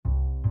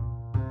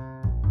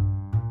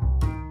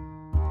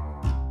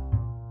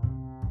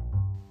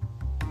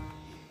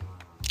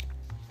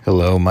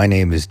Hello, my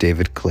name is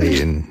David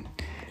Clayton,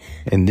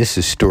 and this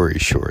is Story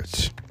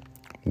Shorts,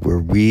 where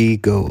we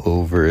go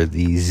over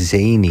the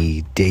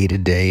zany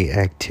day-to-day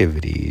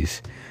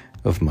activities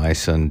of my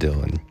son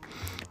Dylan.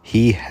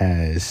 He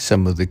has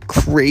some of the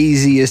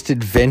craziest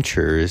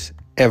adventures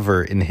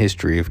ever in the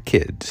history of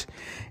kids,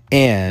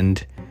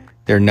 and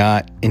they're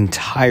not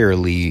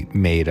entirely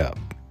made up.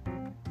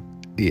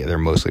 Yeah, they're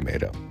mostly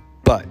made up,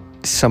 but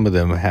some of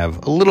them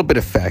have a little bit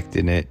of fact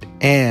in it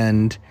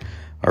and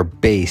are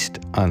based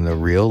on the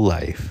real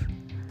life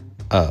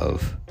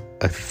of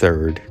a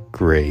third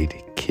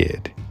grade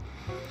kid.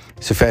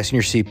 So fasten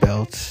your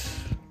seatbelts,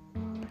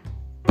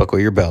 buckle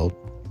your belt,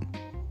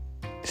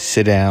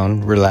 sit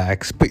down,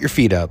 relax, put your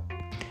feet up,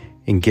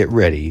 and get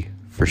ready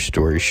for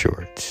Story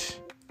Shorts.